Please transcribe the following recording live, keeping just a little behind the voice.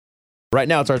Right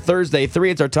now, it's our Thursday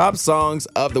 3. It's our top songs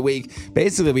of the week.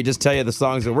 Basically, we just tell you the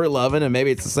songs that we're loving, and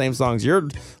maybe it's the same songs you're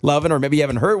loving, or maybe you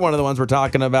haven't heard one of the ones we're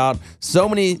talking about. So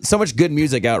much good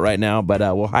music out right now, but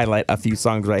we'll highlight a few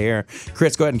songs right here.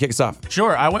 Chris, go ahead and kick us off.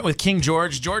 Sure. I went with King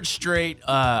George Strait,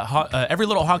 Every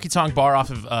Little Honky Tonk Bar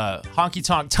off of Honky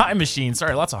Tonk Time Machine.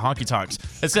 Sorry, lots of honky tonks.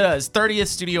 It's his 30th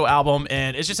studio album,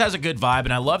 and it just has a good vibe,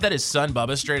 and I love that his son,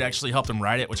 Bubba Strait, actually helped him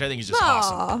write it, which I think is just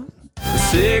awesome. The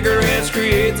cigarettes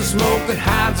create the smoke that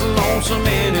hides the lonesome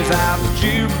in his eyes. The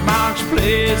jukebox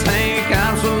plays Hank,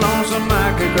 I'm so lonesome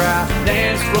I could cry.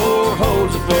 Dance floor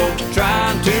holds the folks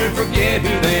trying to forget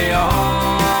who they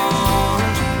are.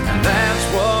 And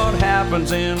that's what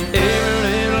happens in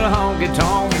every little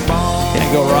honky-tonk bar.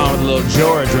 Can't go wrong with a little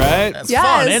George, right? That's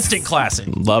fun. Instant classic.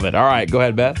 Love it. All right, go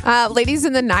ahead, Beth. Ladies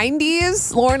in the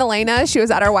 90s, Lauren Elena, she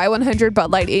was at our Y100 Bud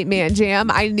Light 8-man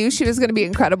jam. I knew she was going to be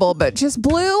incredible, but just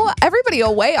blew everybody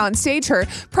away on stage. Her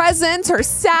presence, her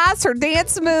sass, her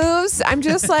dance moves. I'm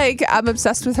just like, I'm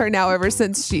obsessed with her now ever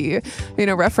since she,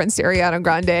 referenced Ariana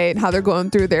Grande and how they're going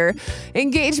through their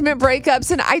engagement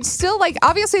breakups. And I still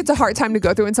obviously it's a hard time to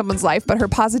go through in someone's life, but her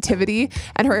positivity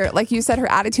and her, like you said, her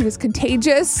attitude is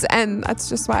contagious. And that's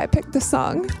just why I picked this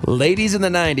song. Ladies in the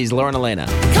 90s, Lauren Elena.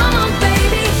 Come on,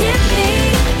 baby, hit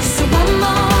me so one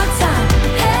more time.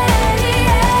 Hey, hey,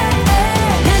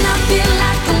 hey. And I feel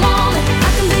like a woman. I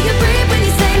can feel you breathe when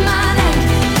you say my name.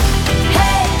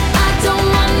 Hey, I don't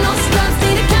want no scrubs,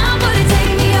 need a count, but it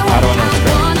take me away. I don't want no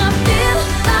scrubs. I wanna feel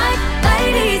like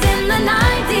ladies in the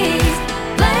 90s.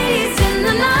 Ladies in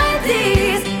the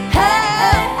 90s.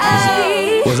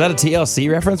 Hey, hey. Was that a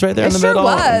TLC reference right there in the It sure middle?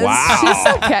 was. Wow. She's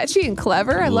so catchy and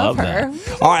clever. I love her.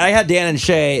 That. All right, I had Dan and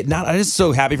Shay. I'm just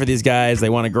so happy for these guys. They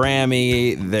won a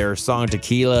Grammy. Their song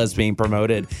Tequila is being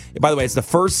promoted. By the way, it's the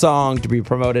first song to be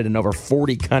promoted in over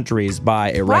 40 countries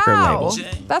by a record label.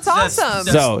 That's awesome.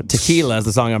 So Tequila is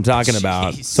the song I'm talking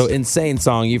about. So insane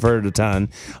song. You've heard it a ton.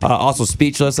 Also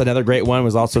Speechless, another great one,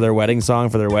 was also their wedding song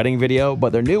for their wedding video.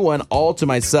 But their new one, All to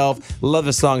Myself. Love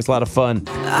this song. It's a lot of fun.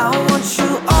 I want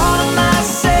you all to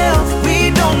myself.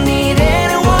 We don't need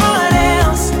anyone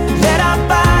else. Let our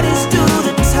bodies do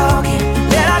the talking.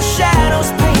 Let our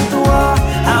shadows paint the wall.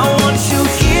 I want you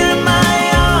here in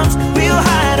my arms. We'll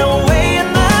hide away in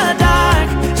the dark.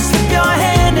 Slip your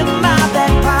hand in my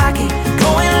back pocket.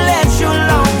 Go and let your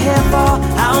long hair fall.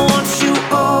 I want you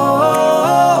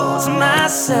all to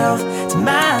myself, to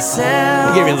myself.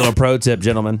 I'll give you a little pro tip,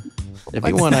 gentlemen. If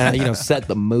you want to, set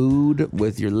the mood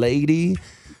with your lady,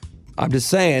 I'm just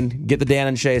saying, get the Dan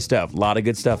and Shay stuff. A lot of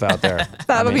good stuff out there.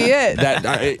 That'll be it.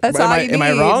 That's all you need. Am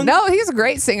I wrong? No, he's a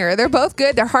great singer. They're both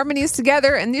good. Their harmonies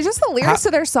together, and just the lyrics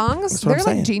to their songs, they're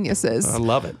like geniuses. I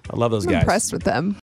love it. I love those I'm guys. impressed with them.